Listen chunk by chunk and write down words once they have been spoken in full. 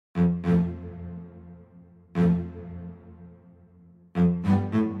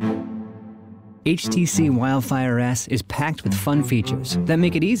HTC Wildfire S is packed with fun features that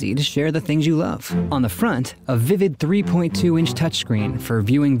make it easy to share the things you love. On the front, a vivid 3.2-inch touchscreen for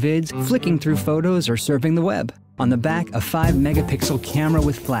viewing vids, flicking through photos, or surfing the web. On the back, a 5-megapixel camera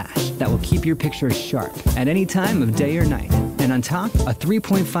with flash that will keep your pictures sharp at any time of day or night. And on top, a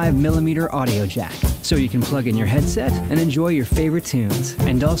 3.5mm audio jack, so you can plug in your headset and enjoy your favorite tunes.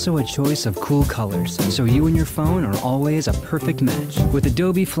 And also a choice of cool colors, so you and your phone are always a perfect match. With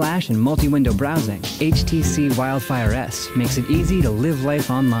Adobe Flash and multi-window browsing, HTC Wildfire S makes it easy to live life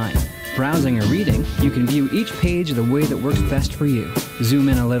online. Browsing or reading, you can view each page the way that works best for you. Zoom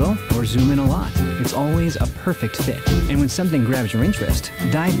in a little or zoom in a lot. It's always a perfect fit. And when something grabs your interest,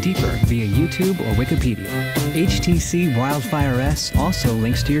 dive deeper via YouTube or Wikipedia. HTC Wildfire S also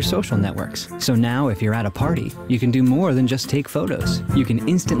links to your social networks. So now if you're at a party, you can do more than just take photos. You can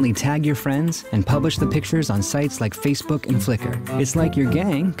instantly tag your friends and publish the pictures on sites like Facebook and Flickr. It's like your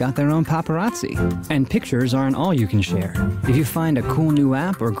gang got their own paparazzi. And pictures aren't all you can share. If you find a cool new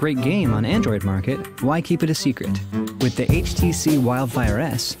app or great game on Android market, why keep it a secret? With the HTC Wildfire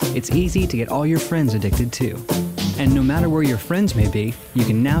S, it's easy to get all your friends addicted too. And no matter where your friends may be, you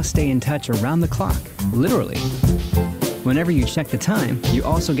can now stay in touch around the clock, literally. Whenever you check the time, you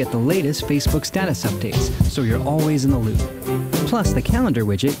also get the latest Facebook status updates, so you're always in the loop. Plus, the calendar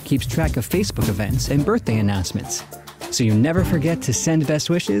widget keeps track of Facebook events and birthday announcements, so you never forget to send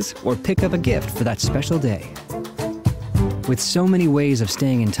best wishes or pick up a gift for that special day. With so many ways of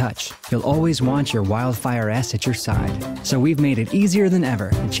staying in touch, you'll always want your Wildfire S at your side. So we've made it easier than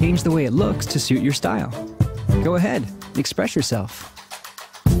ever to change the way it looks to suit your style. Go ahead, express yourself.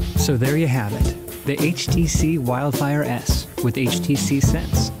 So there you have it, the HTC Wildfire S with HTC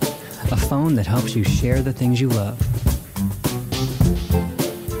Sense, a phone that helps you share the things you love.